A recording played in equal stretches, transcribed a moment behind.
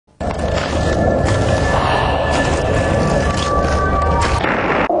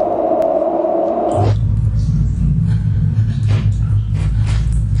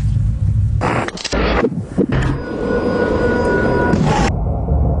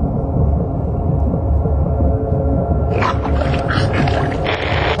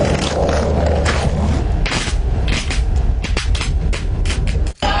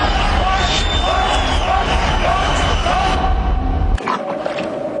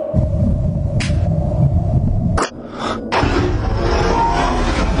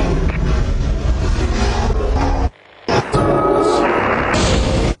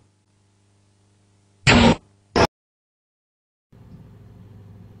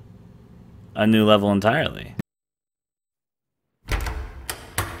a new level entirely.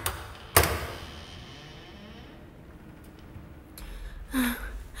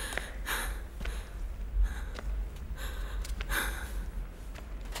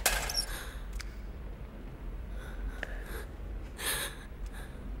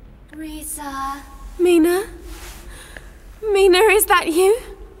 Risa. Mina? Mina, is that you?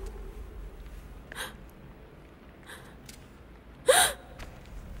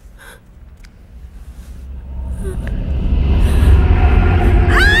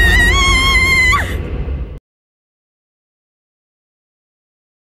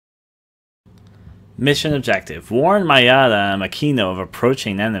 Mission objective. Warn Mayada and Makino of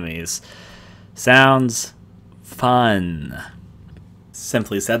approaching enemies. Sounds fun.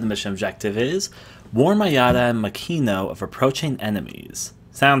 Simply said, the mission objective is warn Mayada and Makino of approaching enemies.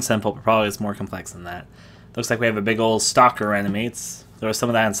 Sounds simple, but probably it's more complex than that. Looks like we have a big old stalker enemy. There was some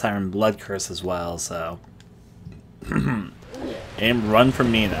of that in Siren Blood Curse as well, so... Aim, run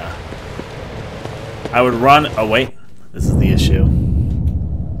from Mina. I would run... Oh, wait. This is the issue.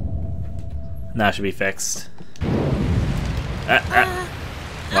 Now it should be fixed. Well,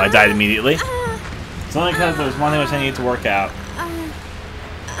 I died immediately. It's only because there's one thing which I need to work out.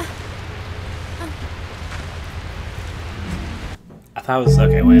 I thought it was...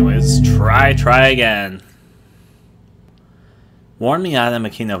 Okay, wait, let's try again. Warn Miyata and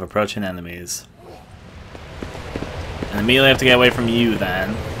Makino of approaching enemies. And immediately have to get away from you,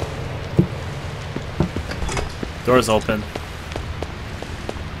 then. Door's open.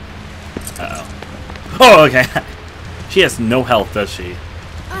 Uh-oh. Oh, okay. She has no health, does she?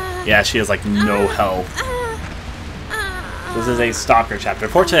 Yeah, she has, like, no health. This is a stalker chapter.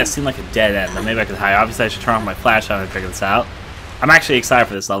 Fortunately, it seemed like a dead end, but maybe I could hide. Obviously, I should turn off my flashlight and figure this out. I'm actually excited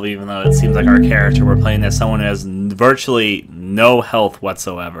for this level, even though it seems like our character we're playing as someone who has virtually no health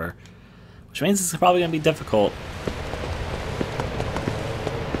whatsoever. Which means this is probably going to be difficult.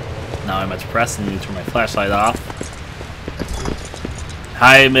 Now I'm much pressed and need to turn my flashlight off.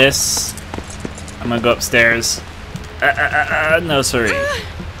 Hi, miss. I'm going to go upstairs. No, sorry.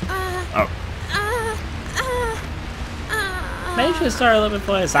 Oh. Maybe I should start a little bit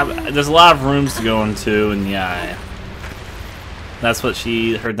place. There's a lot of rooms to go into, and yeah. That's what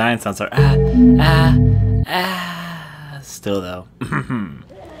her dying sounds are. Still, though. Turn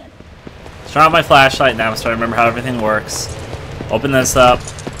on my flashlight now, so I remember how everything works. Open this up.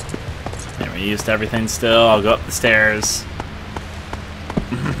 And we're used to everything still. I'll go up the stairs.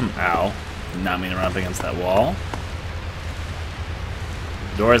 Ow. Did not mean to run up against that wall.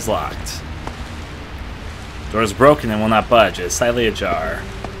 Door is locked. Door is broken and will not budge. It is slightly ajar.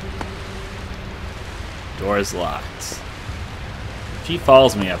 Door is locked. If she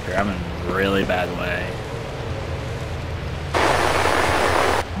follows me up here, I'm in a really bad way.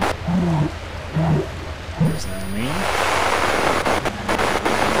 There's an enemy.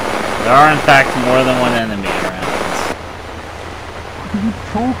 There are, in fact, more than one enemy around. What are you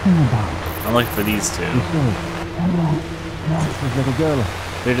talking about? I'm looking for these two. Little girl.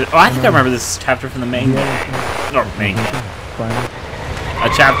 Oh, I think I remember this chapter from the main game. Or main game. A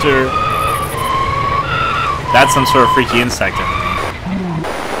chapter... That's some sort of freaky insect enemy.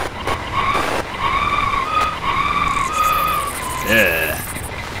 Ugh.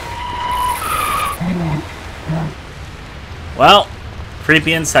 Well,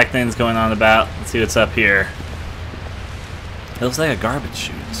 creepy insect thing's going on about. Let's see what's up here. It looks like a garbage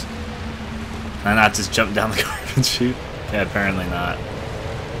chute. Can I not just jump down the garbage chute? Yeah, apparently not.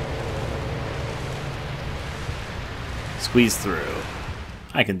 Squeeze through.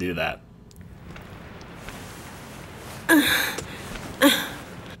 I can do that.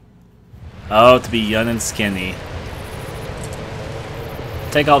 Oh, to be young and skinny.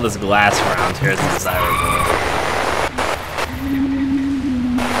 Take all this glass around here, it's desirable.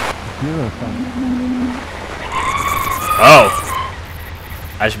 Oh!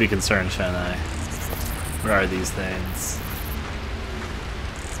 I should be concerned, shouldn't I? Where are these things?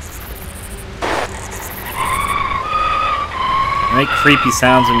 They make creepy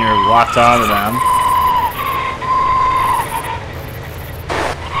sounds when you're locked onto them.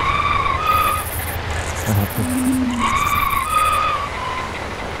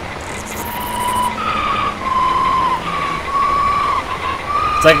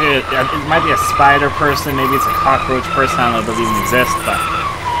 It's like it might be a spider person, maybe it's a cockroach person, I don't know if those even exist, but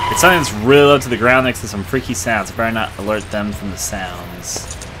it's something that's really low to the ground next to some freaky sounds. I better not alert them from the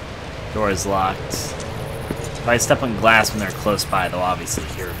sounds. Door is locked. If I step on glass when they're close by, they'll obviously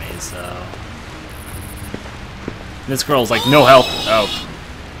hear me, so... This girl's like, no help! Oh.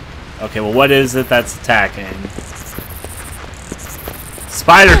 Okay, well what is it that's attacking?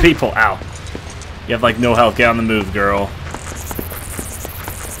 Spider people! Ow. You have like no health. Get on the move, girl.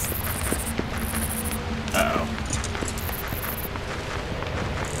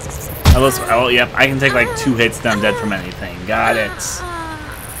 Oh, yep, I can take like 2 hits and I'm dead from anything. Got it.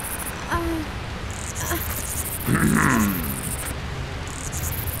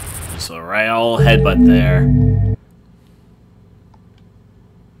 So right old headbutt there.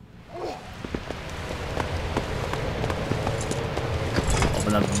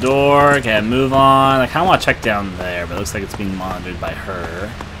 Open up the door, okay, move on. I kinda wanna check down there, but it looks like it's being monitored by her.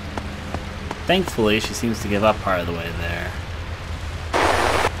 Thankfully, she seems to give up part of the way there.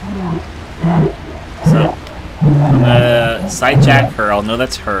 So, I'm gonna sidejack her. I'll know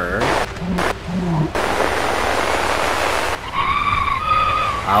that's her.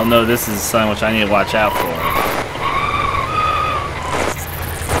 I'll know this is something which I need to watch out for.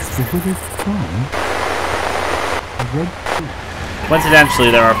 Coincidentally,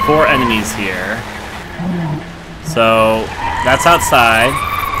 there are 4 enemies here. So, that's outside.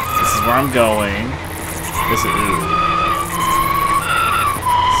 This is where I'm going. This is... Ooh.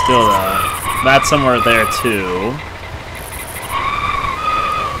 Still though. That's somewhere there too.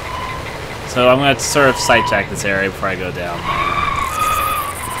 So I'm going to sort of sidetrack this area before I go down there.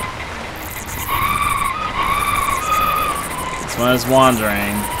 This one is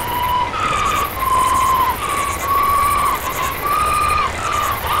wandering.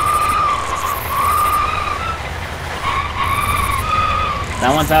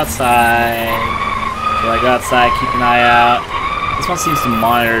 That one's outside. So I go outside, keep an eye out. This one seems to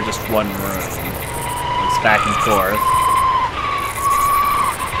monitor just one room. Looks back and forth.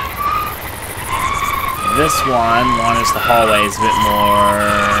 This one monitors the hallways a bit more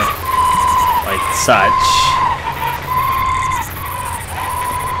like such.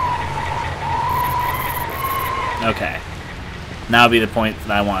 Okay. Now would be the point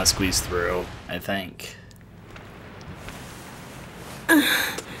that I want to squeeze through, I think.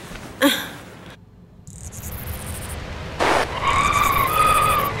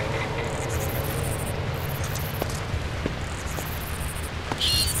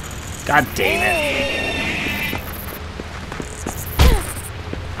 God damn it.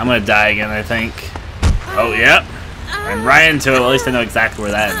 I'm gonna die again, I think. Oh, yep. Ran right into it. At least I know exactly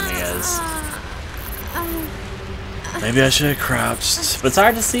where that enemy is. Maybe I should have crouched. But it's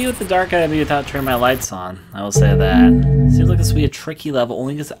hard to see with the dark enemy without turning my lights on. I will say that. Seems like this will be a tricky level.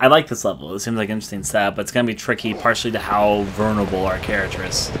 Only because I like this level. It seems like an interesting setup, but it's gonna be tricky partially to how vulnerable our character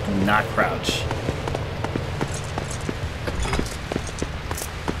is. Do not crouch.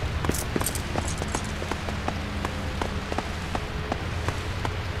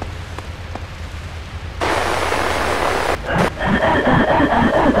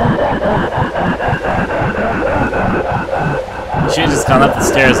 She had just gone up the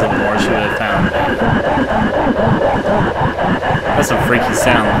stairs a little more, she would have found me. That's a freaky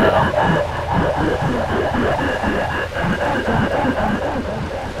sound, though.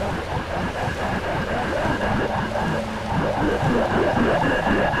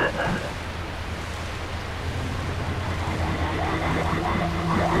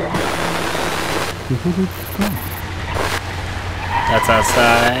 That's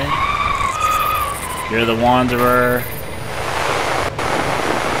outside. You're the wanderer.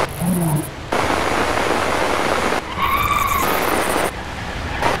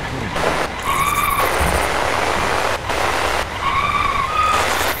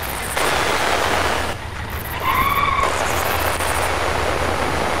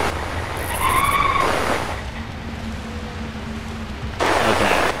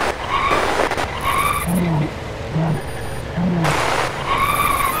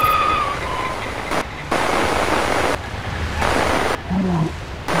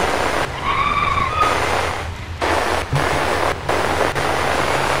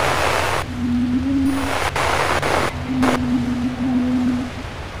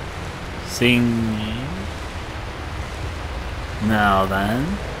 Singing. Now then.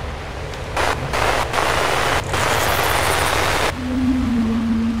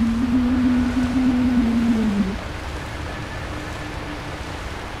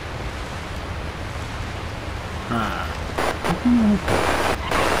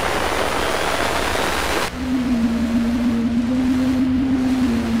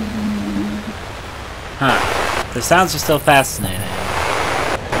 The sounds are still fascinating.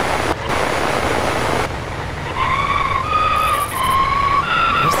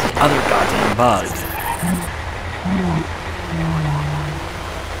 Where's the other goddamn bug?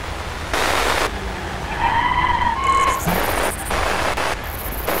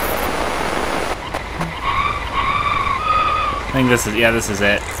 I think this is, yeah, this is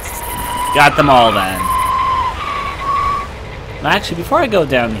it. Got them all then. Actually, before I go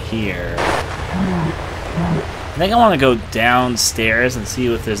down here, I think I want to go downstairs and see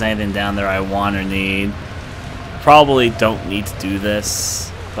if there's anything down there I want or need. Probably don't need to do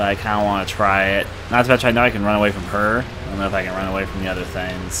this, but I kind of want to try it. Not to mention I know I can run away from her. I don't know if I can run away from the other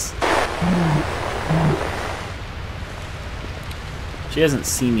things. She doesn't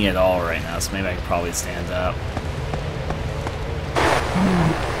see me at all right now, so maybe I can probably stand up.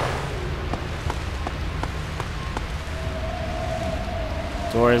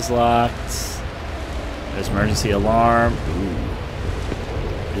 Door is locked. There's emergency alarm. Ooh.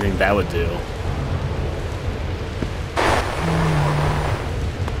 What do you think that would do?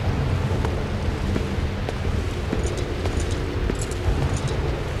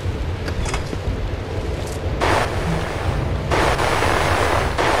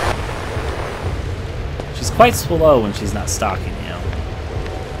 She's quite slow when she's not stalking you.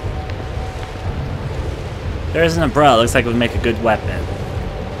 There's an umbrella. Looks like it would make a good weapon.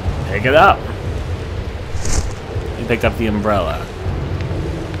 Pick it up. You picked up the umbrella.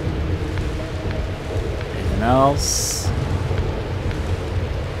 Anything else?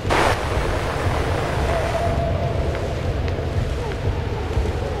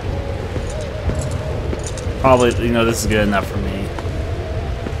 Probably, you know, this is good enough for me.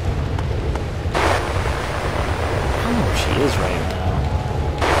 I don't know where she is right now.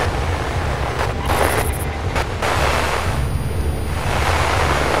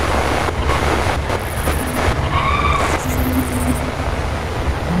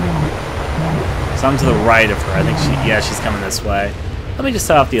 So I'm to the right of her. I think she's coming this way. Let me just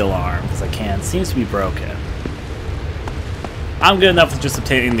set off the alarm, because I can. It seems to be broken. I'm good enough with just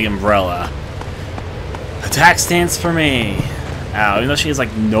obtaining the umbrella. Attack stance for me. Ow, even though she has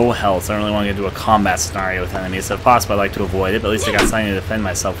like no health, so I don't really want to get into a combat scenario with enemies. So if possible, I'd like to avoid it, but at least I got something to defend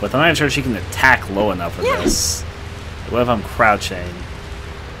myself with. I'm not sure she can attack low enough for this. What if I'm crouching?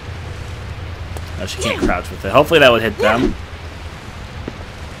 No, she can't crouch with it. Hopefully that would hit them.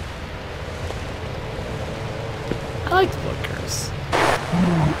 I like the bookers.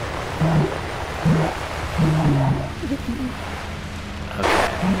 Okay.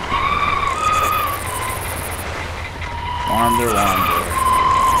 Wander, wander.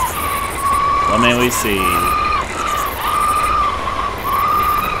 What may we see?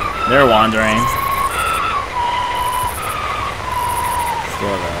 They're wandering.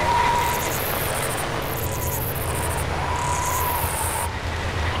 Sort of.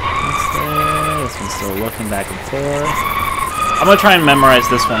 This one's still looking back and forth. I'm gonna try and memorize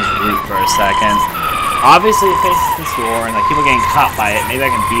this one's route for a second. Obviously it faces this door and I keep on getting caught by it. Maybe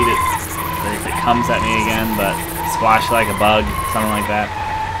I can beat it if it comes at me again, but squash like a bug, something like that.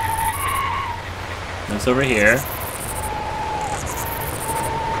 It's over here.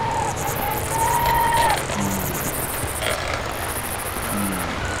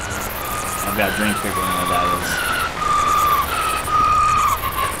 I've got a drink here, but I don't know what that is.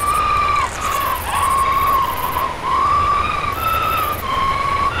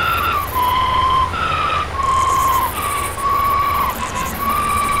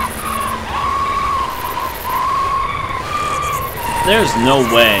 There's no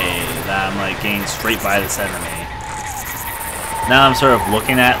way that I'm like getting straight by this enemy. Now I'm sort of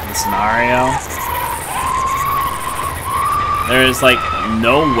looking at the scenario. There's like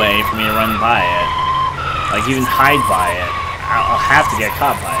no way for me to run by it. Like even hide by it. I'll have to get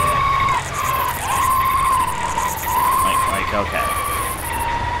caught by it. Like okay.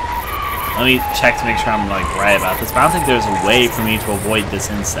 Let me check to make sure I'm like right about this. But I don't think there's a way for me to avoid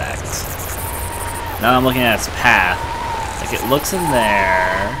this insect. Now I'm looking at its path. Like it looks in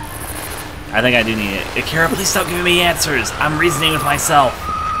there. I think I do need it. Akira, please stop giving me answers. I'm reasoning with myself.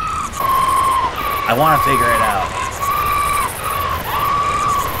 I want to figure it out.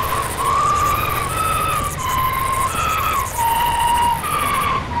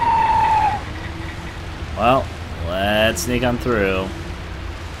 Well, let's sneak on through.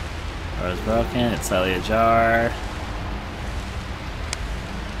 Door is broken. It's slightly ajar.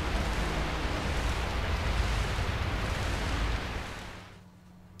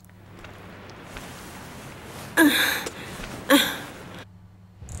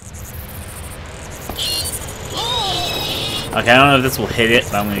 Okay, I don't know if this will hit it,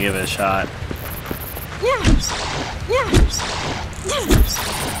 but I'm gonna give it a shot.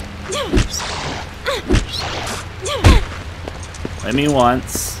 Hit me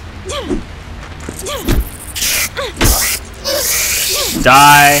once.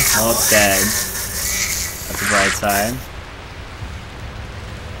 Die! Oh, it's dead. That's the bright side.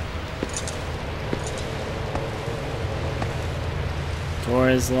 Door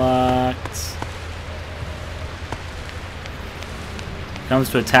is locked. Comes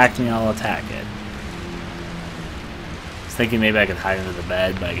to attack me, I'll attack it. I was thinking maybe I could hide under the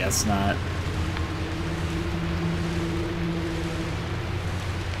bed, but I guess not.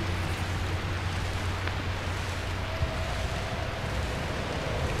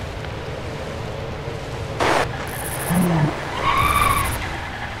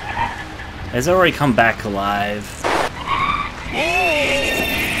 Has it already come back alive?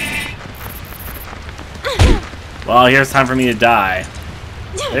 Well, here's time for me to die.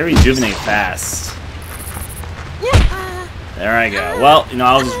 They rejuvenate fast. There I go. Well, you know,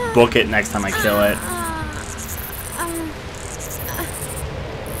 I'll just book it next time I kill it.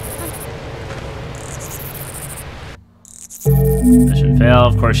 Mission fail.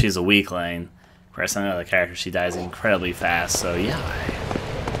 Of course, she's a weakling. Of course, I know the character, she dies incredibly fast, so yeah.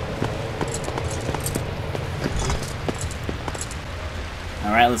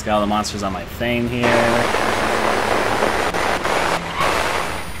 Alright, let's get all the monsters on my thing here.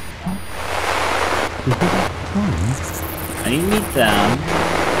 I need to meet them.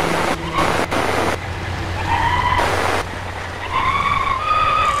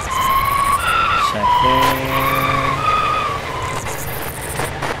 Check there.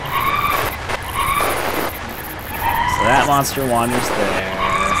 So that monster wanders there.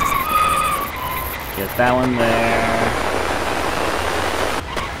 Get that one there.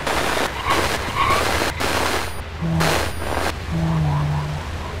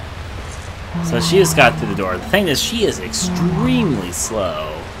 So she just got through the door. The thing is, she is extremely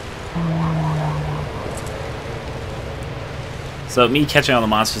slow. So me catching all the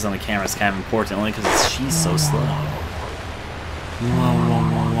monsters on the camera is kind of important, only because she's so slow. Whoa, whoa,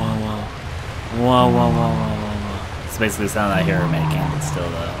 whoa, whoa, whoa. Whoa, whoa, whoa, whoa, whoa. It's basically the sound I hear her making, but still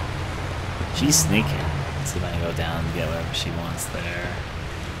though. She's sneaking. Let's see if I can go down and get whatever she wants there.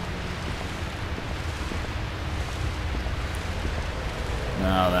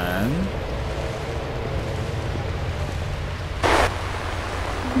 Now then.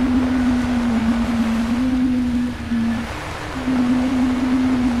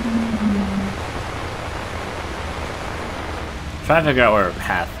 Trying to figure out where her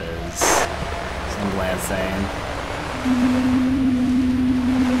path is. Some glancing.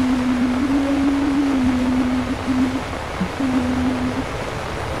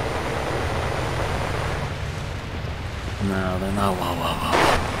 No, they're not. Whoa, whoa, whoa.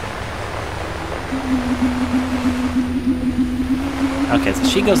 Okay, so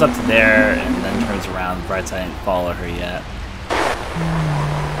she goes up to there and then turns around. Bright side didn't follow her yet.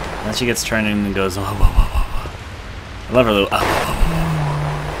 Then she gets turned in and goes, whoa, whoa, whoa, whoa. I love her little.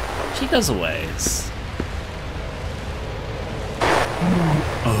 She goes a ways.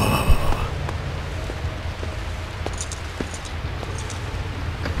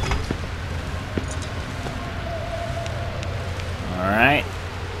 Alright.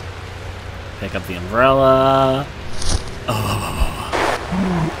 Pick up the umbrella.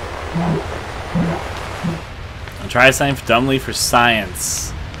 I'll try something dumbly for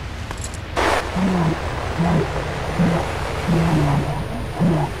science.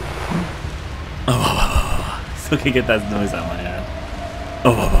 Still can get that noise out of my head.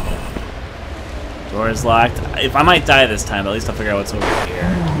 Door is locked. If I might die this time, but at least I'll figure out what's over here.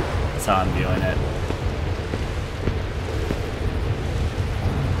 That's how I'm viewing it.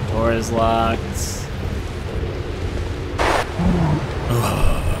 Door is locked.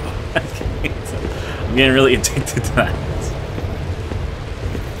 I'm getting really addicted to that.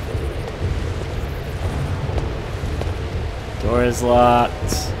 Door is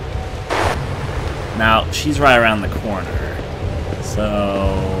locked. Now, she's right around the corner. So...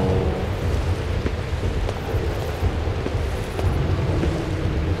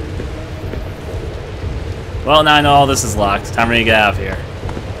 well, now I know all this is locked. Time for me to get out of here.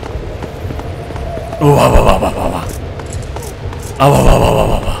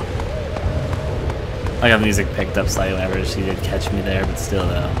 I got the music picked up slightly whenever she did catch me there, but still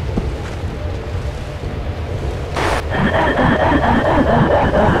though.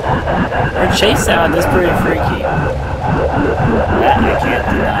 Her chase sound is pretty freaky. That I can't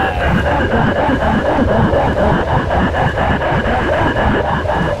deny.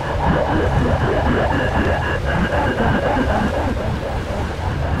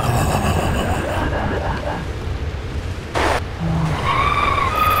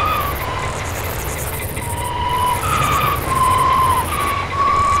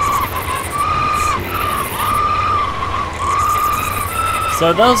 So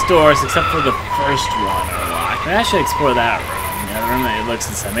those doors, except for the first one, are locked. Maybe I should explore that room. Yeah, the room that it looks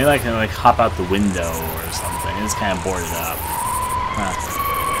inside. Maybe I can like hop out the window or something. It's kind of boarded up. Huh.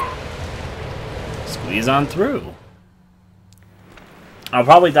 Squeeze on through. I'll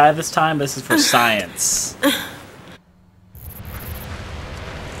probably die this time. This is for science.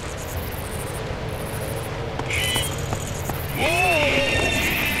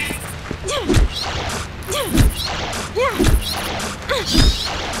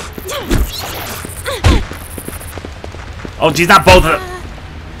 Oh, geez, not both of them.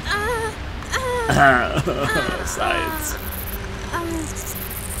 Science.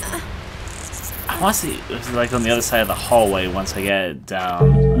 I want to see if it's like on the other side of the hallway once I get it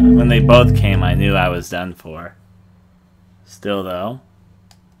down. When they both came, I knew I was done for. Still, though.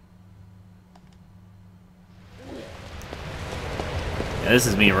 Yeah, this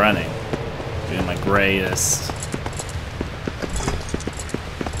is me running. Doing my greatest.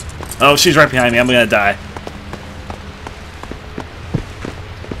 Oh, she's right behind me. I'm gonna die.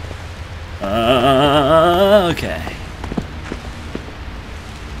 Okay.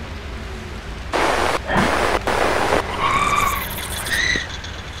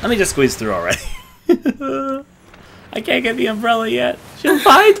 Let me just squeeze through already. I can't get the umbrella yet. She'll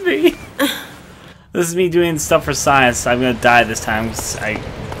find me. This is me doing stuff for science. I'm gonna die this time because I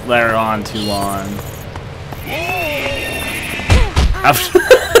let her on too long.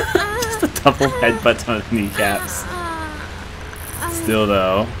 Just a double headbutt on the kneecaps. Still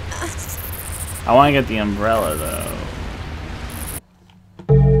though. I want to get the umbrella though.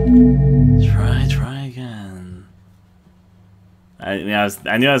 Try again. I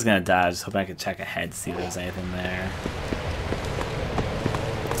knew I was gonna die. I was just hoping I could check ahead to see if there was anything there.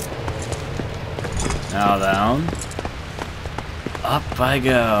 Now down. Up I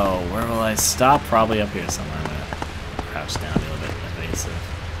go. Where will I stop? Probably up here somewhere. I'm gonna crouch down a little bit evasive.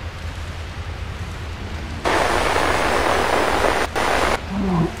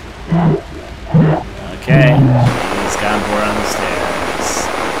 Okay, he's got board on the stairs.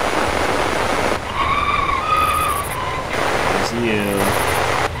 There's you.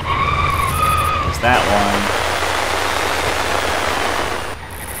 There's that one.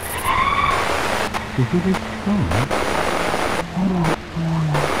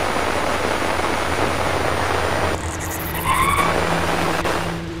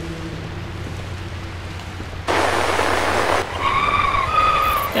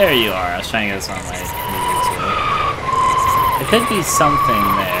 There you are. I was trying to get this on my movie too. There could be something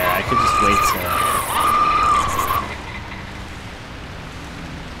there. I could just wait till.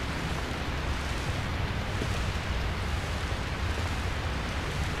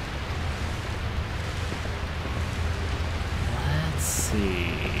 Let's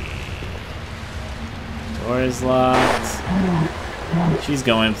see. Door is locked. She's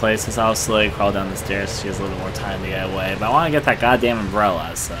going places. I'll slowly crawl down the stairs so she has a little more time to get away. But I want to get that goddamn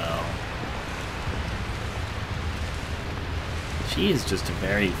umbrella, so... She is just a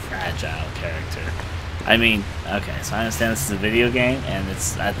very fragile character. I mean, okay, so I understand this is a video game, and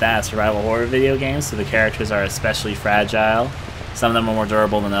it's at that, a survival horror video game, so the characters are especially fragile. Some of them are more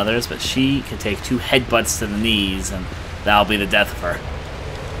durable than others, but she can take 2 headbutts to the knees, and that'll be the death of her.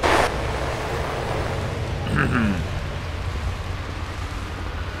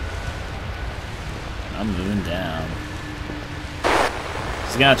 I'm moving down.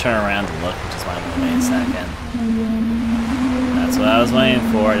 She's gonna turn around to look, which is why I'm gonna wait a second. That's what I was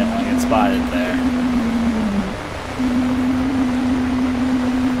waiting for. I didn't want to get spotted there.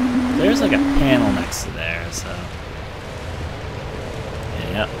 There's like a panel next to there, so.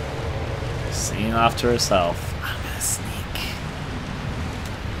 Yep. Seeing off to herself. I'm gonna sneak.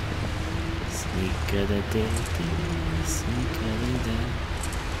 Sneak-a-da-day-dee. Sneak-a-da-day.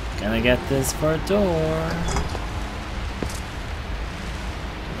 Gonna get this for a door.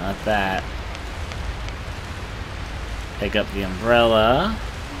 Not that. Pick up the umbrella.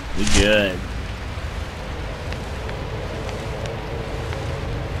 We good.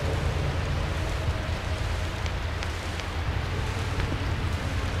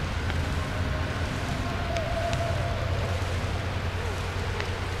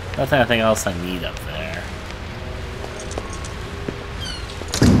 Nothing else I need up there.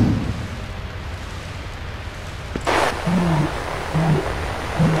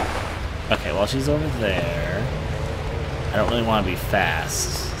 Okay, while she's over there, I don't really want to be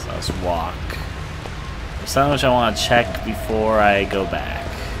fast, so I'll just walk. There's something which I want to check before I go back.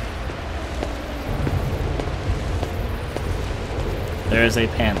 There is a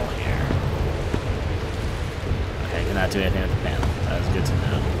panel here. Okay, I cannot do anything with the panel. That is good to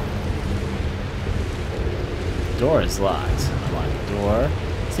know. The door is locked. Unlock the door.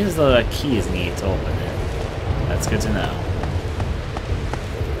 Seems as though a key is needed to open it. That's good to know.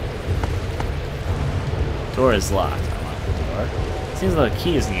 Door is locked. Unlock the door. Seems like a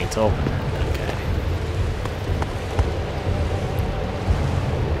key is needed to open it. Okay.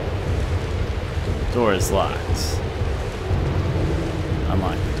 Door is locked.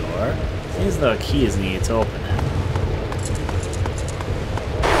 Unlock the door. Seems like a key is needed to open it.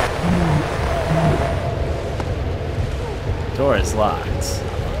 Door is locked.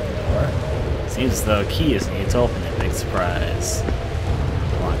 Unlock the door. Seems as though a key is needed to open it. Big surprise.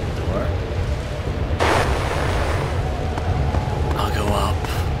 Unlock the door. I'll go up.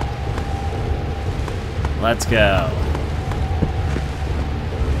 Let's go.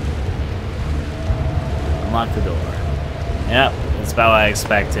 Unlock the door. Yep, that's about what I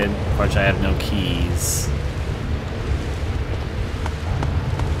expected. Unfortunately, I have no keys.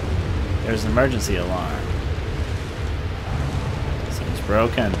 There's an emergency alarm. Seems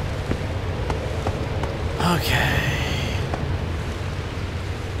broken. Okay.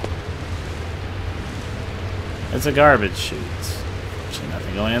 It's a garbage chute. Actually,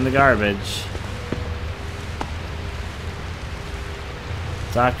 nothing going in the garbage.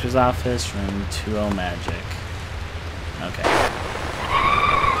 Doctor's office, room 20 magic. Okay.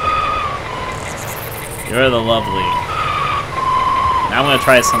 You're the lovely. Now I'm gonna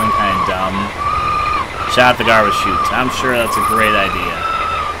try something kind of dumb. Shot the garbage chute. I'm sure that's a great idea.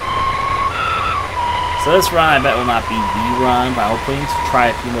 So this run I bet will not be the run, but I'm hoping to try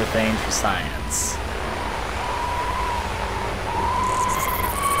a few more things for science.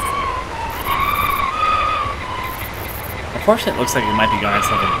 Unfortunately, it looks like it might be guarding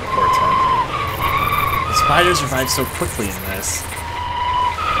something important. The spiders revive so quickly in this.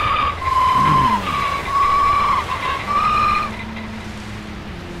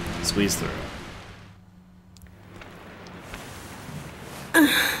 Squeeze through.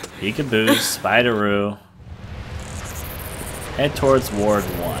 Peekaboo, Spideroo. Head towards Ward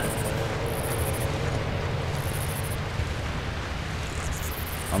 1.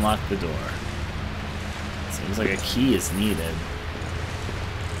 Unlock the door. Seems like a key is needed.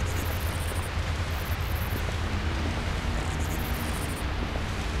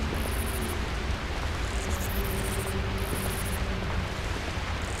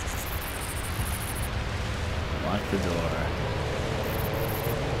 Unlock the door.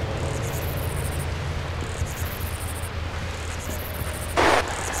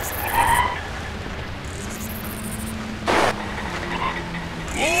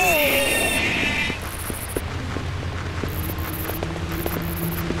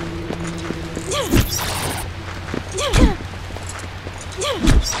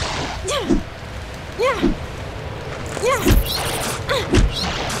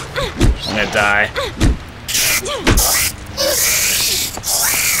 I'm gonna die.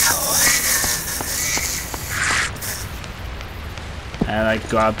 And I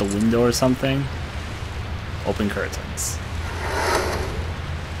go out the window or something. Open curtains.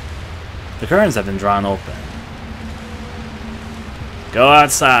 The curtains have been drawn open. Go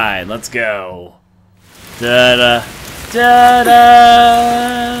outside. Let's go. Da da da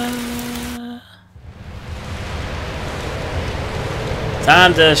da.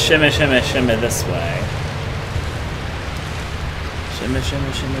 Time to shimmy, shimmy, shimmy this way. Shimmy,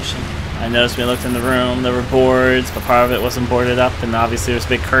 shimmy, shimmy, shimmy. I noticed when I looked in the room, there were boards, but part of it wasn't boarded up, and obviously there's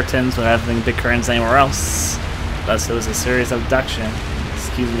big curtains, but I don't think big curtains anywhere else. Thus it was a serious abduction.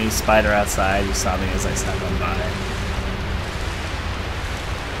 Excuse me, spider outside, who's sobbing as I step on by.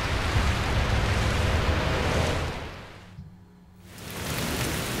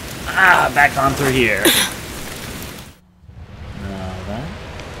 Ah, back on through here.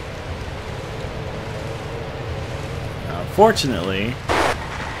 Fortunately,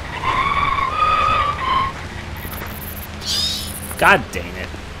 God dang it.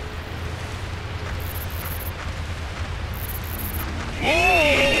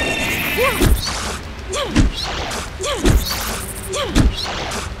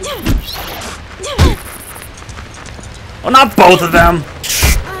 Oh, not both of them!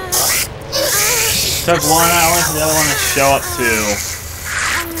 Took one, I only for the other one to show up too.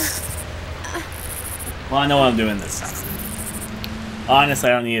 Well, I know what I'm doing this time. Honestly,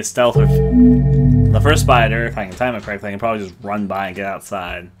 I don't need a stealth or... The first spider, if I can time it correctly, I can probably just run by and get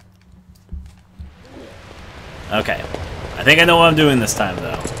outside. Okay. I think I know what I'm doing this time,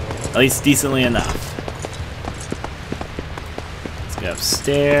 though. At least decently enough. Let's go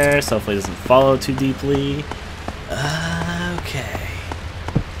upstairs. Hopefully it doesn't follow too deeply. Okay.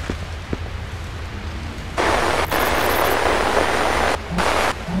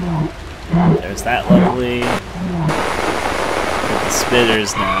 There's that lovely...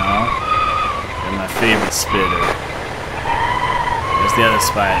 Spitters now. They're my favorite spitter. There's the other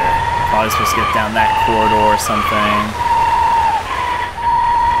spider. Probably supposed to get down that corridor or something.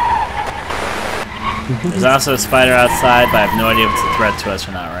 There's also a spider outside, but I have no idea if it's a threat to us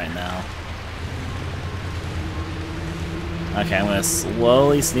or not right now. Okay, I'm gonna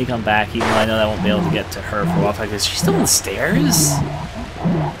slowly sneak on back, even though I know that I won't be able to get to her for a while. Is she still on the stairs?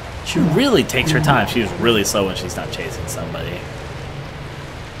 She really takes her time. She's really slow when she's not chasing somebody.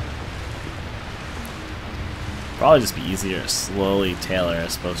 Probably just be easier to slowly tail her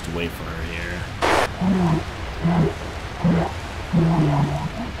as opposed to wait for her here.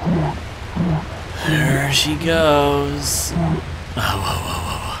 There she goes. Oh, whoa, whoa,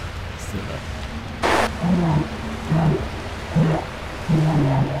 whoa.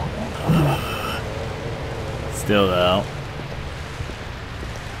 Still though.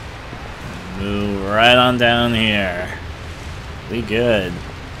 Move right on down here. We good.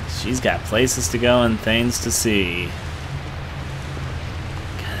 She's got places to go and things to see.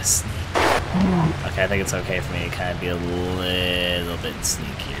 Gotta sneak. Okay, I think it's okay for me to kind of be a little bit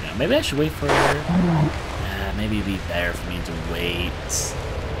sneakier now. Maybe I should wait for her. Maybe it'd be better for me to wait.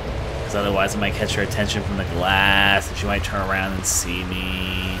 Because otherwise I might catch her attention from the glass and she might turn around and see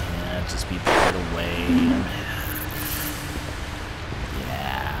me. Yeah, it'd just be better to wait.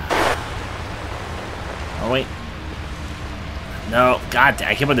 Yeah. Oh, wait. No, god damn,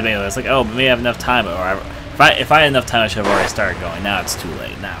 I keep on debating this. Like, oh, but maybe I have enough time. Or if I had enough time, I should have already started going. Now it's too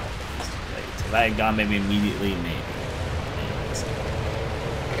late. Now it's too late. If I had gone maybe immediately, maybe. Anyways.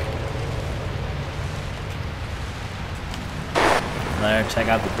 Let her check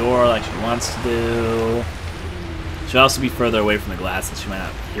out the door like she wants to do. She'll also be further away from the glass, so she might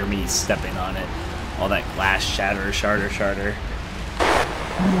not hear me stepping on it. All that glass shatter.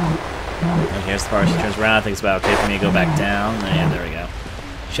 Okay, here's the part where she turns around. I think it's about okay for me to go back down. And there we go.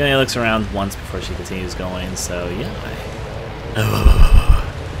 She only looks around once before she continues going, so yeah.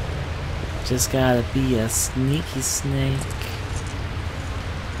 Just gotta be a sneaky snake.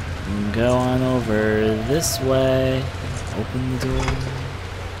 And go on over this way. Open the door.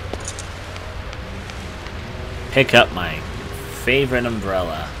 Pick up my favorite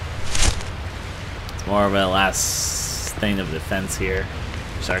umbrella. It's more of a last thing of defense here.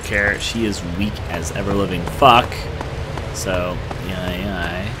 Our carrot, she is weak as ever living fuck. So,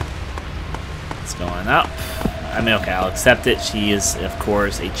 yeah. It's going up. I mean, okay, I'll accept it. She is, of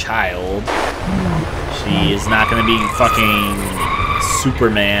course, a child. She is not going to be fucking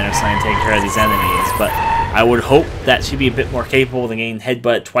Superman or something to take care of these enemies. But I would hope that she'd be a bit more capable than getting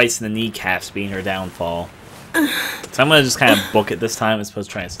headbutt twice in the kneecaps being her downfall. So I'm going to just kind of book it this time as opposed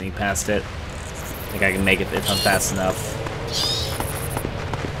to trying to sneak past it. I think I can make it if I'm fast enough.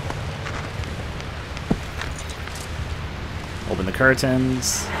 Open the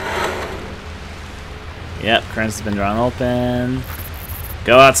curtains. Yep, curtains have been drawn open.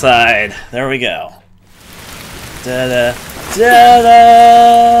 Go outside. There we go. Da-da.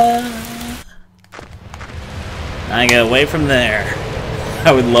 Da-da! I get away from there.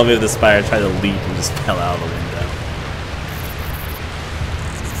 I would love it if the spider tried to leap and just fell out of the window.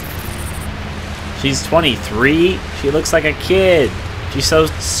 She's 23. She looks like a kid. She's so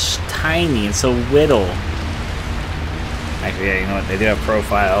tiny and so little. Actually, yeah, you know what? They do have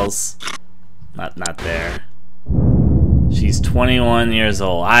profiles. Not there. She's 21 years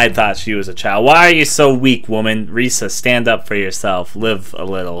old. I thought she was a child. Why are you so weak, woman? Risa, stand up for yourself. Live a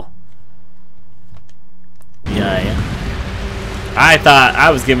little. Yeah. I thought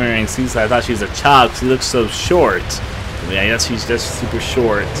I was giving her an excuse. I thought she was a child because she looks so short. Yeah, I guess she's just super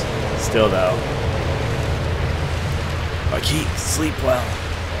short. Still, though. Keep sleep well.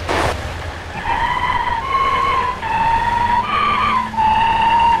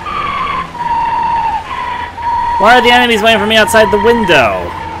 Why are the enemies waiting for me outside the window?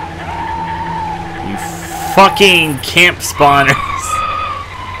 You fucking camp spawners.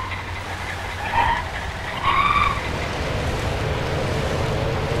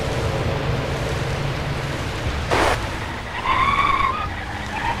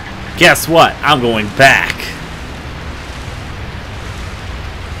 Guess what? I'm going back.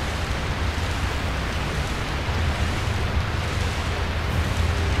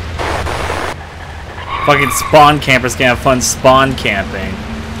 Fucking spawn campers can have fun spawn camping.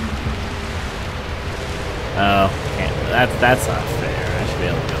 Oh, that's not fair. I should be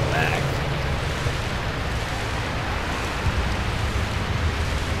able to go back.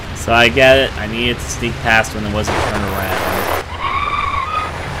 So I get it. I needed to sneak past when there wasn't a turn around.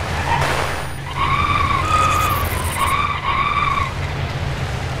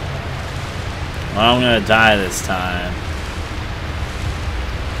 Well, I'm gonna die this time.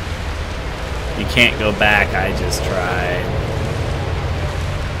 You can't go back, I just tried.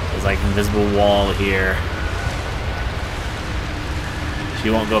 There's like an invisible wall here. She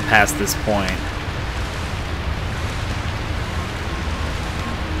won't go past this point.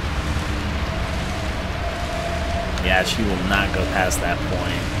 Yeah, she will not go past that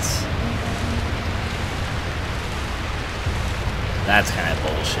point. That's kind of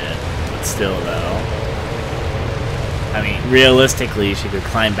bullshit. But still, though. I mean, realistically, she could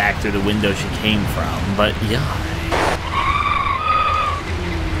climb back through the window she came from, but yeah.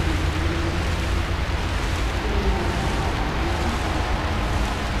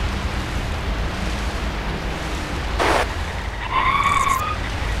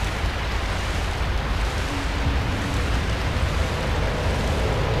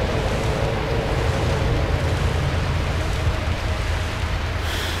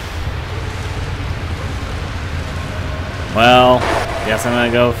 Well, guess I'm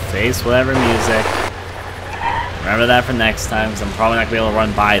gonna go face whatever music. Remember that for next time, because I'm probably not gonna be able to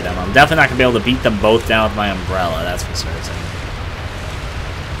run by them. I'm definitely not gonna be able to beat them both down with my umbrella, that's for certain.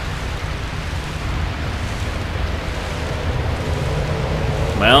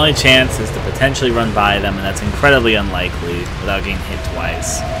 My only chance is to potentially run by them, and that's incredibly unlikely without getting hit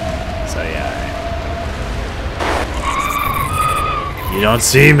twice. So yeah. You don't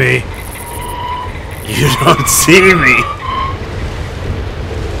see me. You don't see me.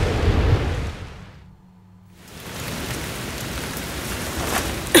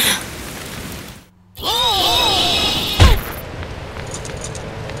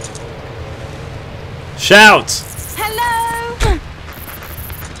 Shout! Hello!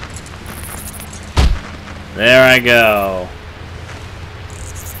 There I go.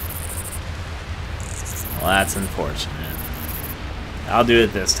 Well, that's unfortunate. I'll do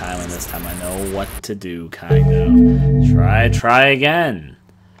it this time, and this time I know what to do, kind of. Try again.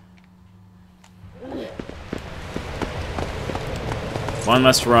 One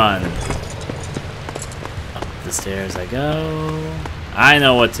must run. Up the stairs I go. I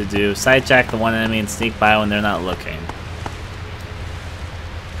know what to do. Sidejack the one enemy and sneak by when they're not looking.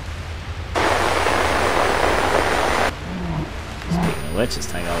 Speaking of which, this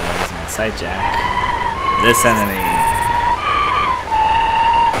time I'll be using my sidejack. This enemy.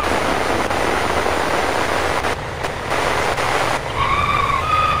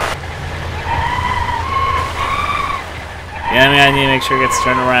 The enemy I need to make sure it gets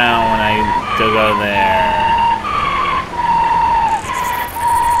turned around when I go there.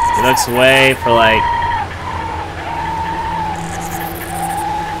 He looks away for like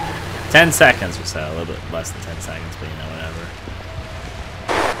 10 seconds or so, a little bit less than 10 seconds, but you know, whatever.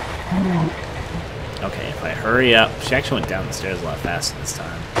 Okay, if I hurry up, she actually went down the stairs a lot faster this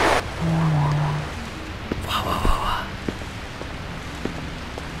time. Wow.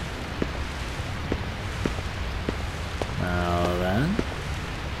 Now then,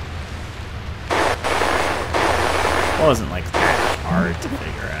 it wasn't like that hard to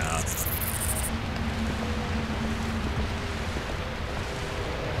figure out.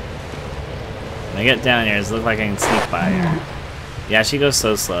 When I get down here, does it look like I can sneak by her? Yeah, she goes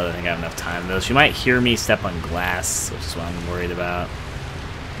so slow that I think I have enough time, though. She might hear me step on glass, which is what I'm worried about.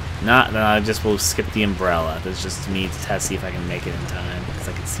 Not, then I just will skip the umbrella. That's just me to test, see if I can make it in time, because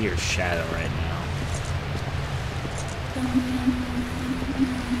I can see her shadow right now.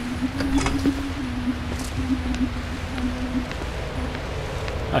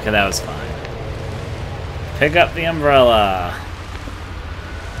 Okay, that was fine. Pick up the umbrella.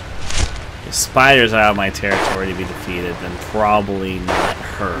 If spiders are out of my territory to be defeated, then probably not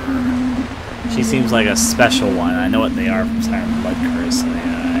her. She seems like a special one. I know what they are from Siren Blood Curse. So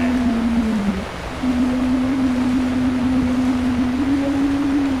yeah,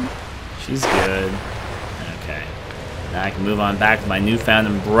 she's good. Okay. Now I can move on back to my newfound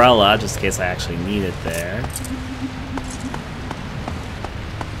umbrella, just in case I actually need it there.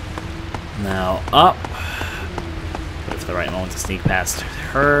 Now up. Wait for the right moment to sneak past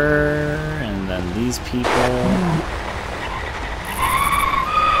her, and then these people.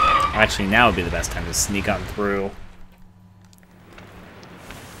 Actually, now would be the best time to sneak on through.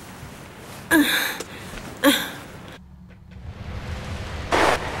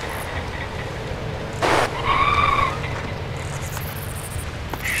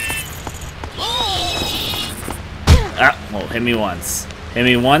 Well, hit me once. Hit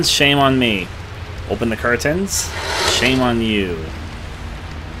me once, shame on me. Open the curtains, shame on you.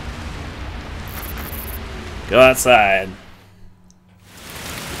 Go outside.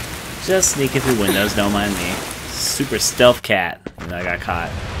 Just sneaking through windows, don't mind me. Super stealth cat. And I got caught.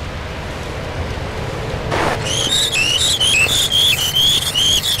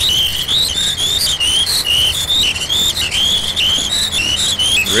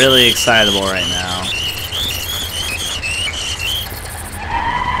 Really excitable right now.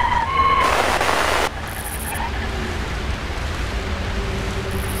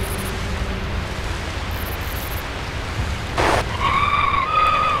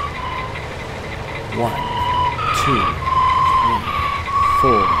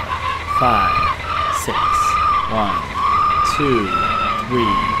 5, 6. 1, 2, 3,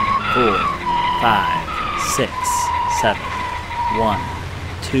 4, 5, 6, 7. 1,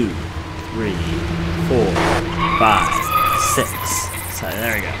 2, 3, 4, 5, 6. So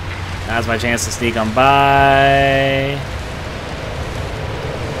there we go. Now's my chance to sneak on by.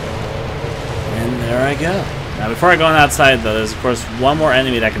 And there I go. Now before I go on outside though, there's of course one more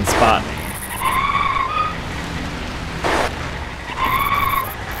enemy that can spot me.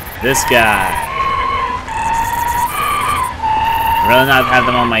 This guy. I'd rather not have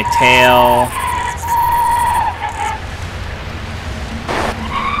them on my tail.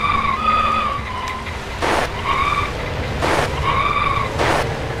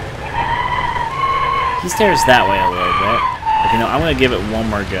 He stares that way a little bit. But, you know, I'm going to give it one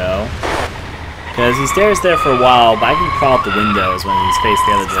more go. Because he stares there for a while, but I can crawl out the windows when he's faced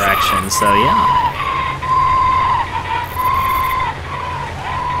the other direction, so yeah.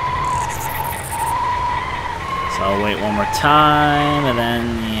 So I'll wait one more time, and then,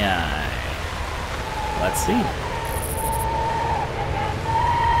 yeah. Let's see.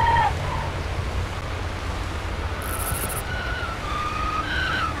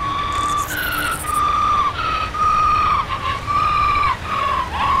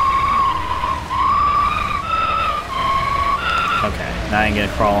 Now I can get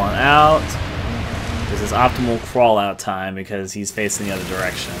crawling out. This is optimal crawl out time because he's facing the other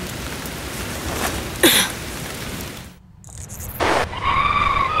direction.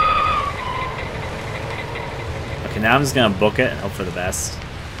 Okay, now I'm just gonna book it and hope for the best.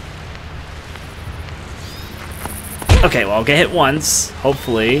 Okay, well I'll get hit once,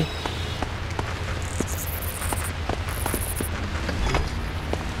 hopefully.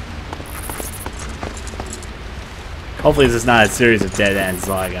 Hopefully this is not a series of dead ends, is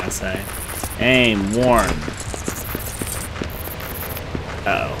all I gotta say. Aim, warn.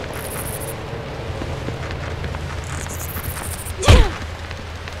 Uh-oh.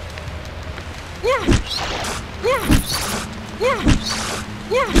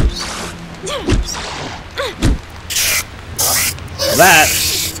 Well, that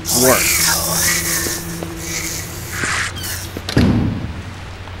worked.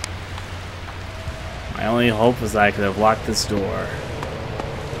 My only hope was that I could have locked this door.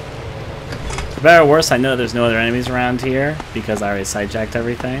 For better or worse, I know there's no other enemies around here because I already sidejacked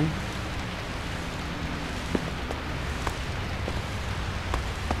everything.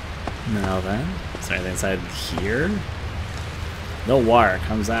 Now then, is there anything inside here? No wire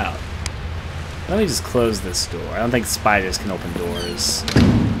comes out. Let me just close this door. I don't think spiders can open doors.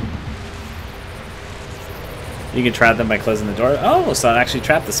 You can trap them by closing the door. Oh, so I actually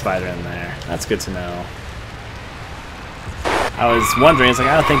trapped the spider in there. That's good to know. I was wondering, it's like,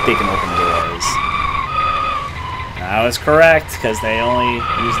 I don't think they can open doors. I was correct, because they only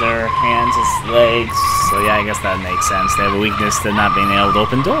use their hands as legs. So yeah, I guess that makes sense. They have a weakness to not being able to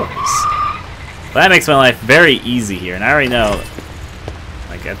open doors. But that makes my life very easy here, and I already know,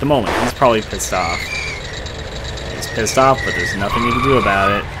 like at the moment, he's probably pissed off. He's pissed off, but there's nothing you can do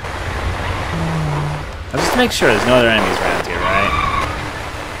about it. Now just to make sure there's no other enemies around here, right?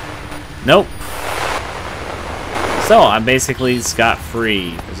 Nope. So I'm basically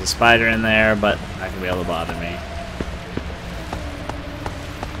scot-free. There's a spider in there, but not gonna be able to bother me.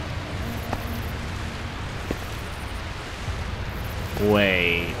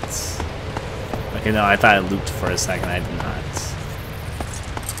 Wait. Okay, no, I thought I looped for a second. I did not.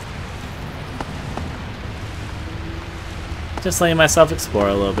 Just letting myself explore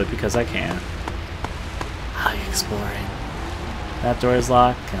a little bit because I can. How are you exploring? That door is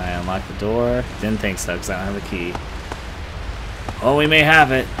locked. Can I unlock the door? Didn't think so because I don't have a key. Oh, we may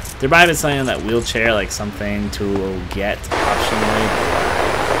have it. There might have been something in that wheelchair, like something to get optionally.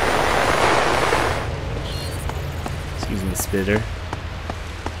 Excuse me, spitter.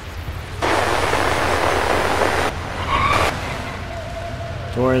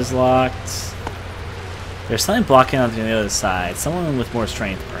 Door is locked. There's something blocking on the other side. Someone with more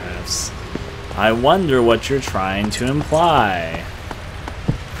strength, perhaps. I wonder what you're trying to imply.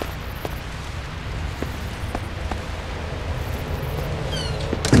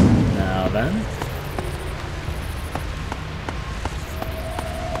 Now then.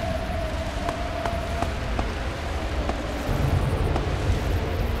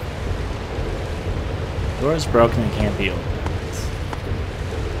 Door is broken and can't be opened.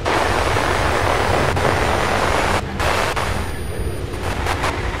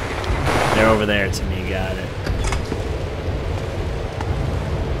 They're over there to me, got it.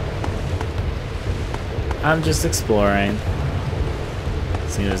 I'm just exploring.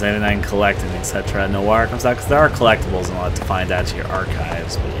 See if there's anything I can collect and etc. No wire comes out, because there are collectibles and a lot to find out to your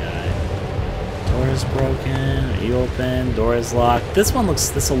archives, but yeah. Door is broken. Are you open? Door is locked. This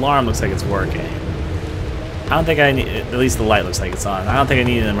alarm looks like it's working. I don't think I need, at least the light looks like it's on. I don't think I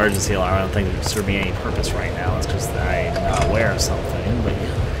need an emergency alarm. I don't think it serves me any purpose right now. It's just that I'm not aware of something, but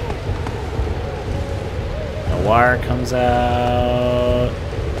yeah. The wire comes out.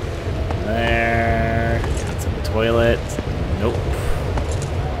 There. It's in the toilet. Nope.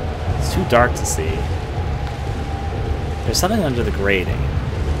 It's too dark to see. There's something under the grating.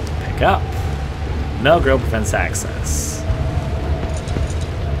 Pick up. Metal grill prevents access.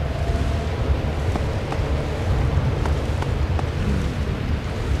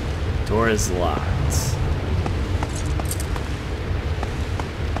 Door is locked.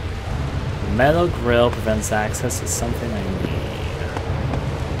 Metal grill prevents access is something I need.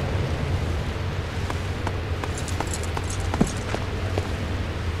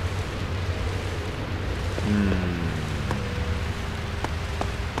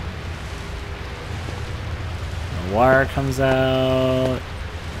 The wire comes out.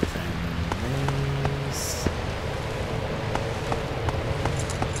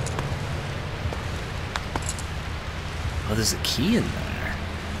 Oh, there's a key in there.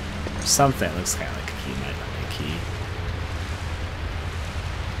 Or something. It looks kind of like a key. Might not be a key.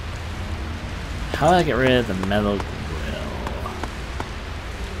 How do I get rid of the metal grill?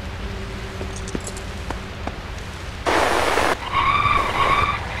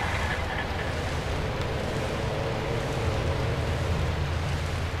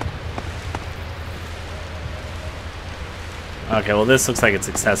 Okay, well this looks like it's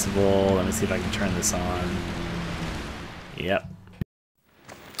accessible. Let me see if I can turn this on. Yep.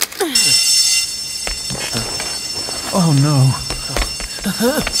 Oh no.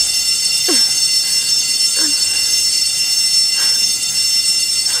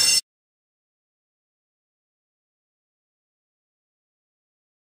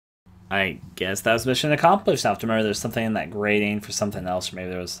 I guess that was mission accomplished. Now, remember, there's something in that grating for something else, or maybe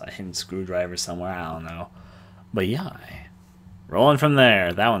there was a hidden screwdriver somewhere. I don't know. But yeah, rolling from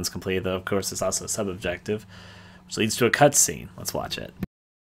there. That one's completed, though. Of course, it's also a sub-objective, which leads to a cutscene. Let's watch it.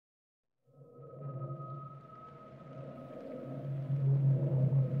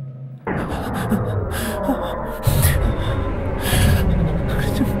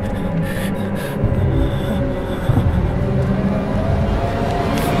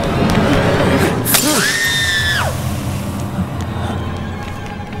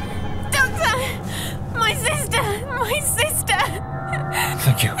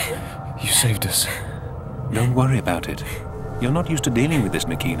 Thank you. You saved us. Don't worry about it. You're not used to dealing with this,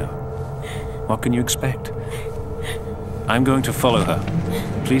 Makino. What can you expect? I'm going to follow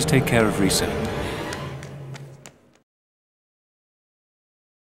her. Please take care of Risa.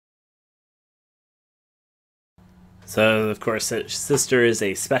 So, of course, Sister is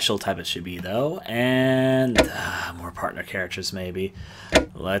a special type of Shibito, and more partner characters, maybe.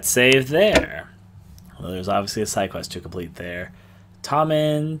 Let's save there. Well, there's obviously a side quest to complete there.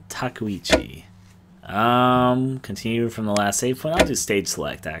 Tamen Takuichi. Continue from the last save point. I'll do stage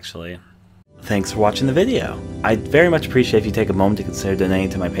select, actually. Thanks for watching the video. I'd very much appreciate if you take a moment to consider donating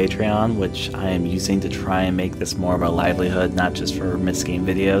to my Patreon, which I am using to try and make this more of a livelihood, not just for missed game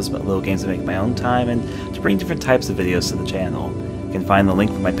videos, but little games to make my own time, and to bring different types of videos to the channel. You can find the link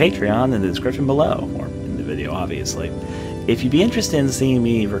for my Patreon in the description below, or in the video, obviously. If you'd be interested in seeing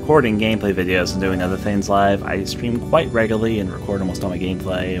me recording gameplay videos and doing other things live, I stream quite regularly and record almost all my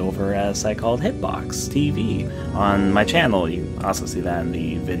gameplay over at a site called Hitbox TV on my channel. You can also see that in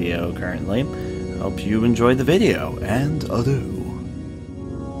the video currently. Hope you enjoyed the video, and adieu.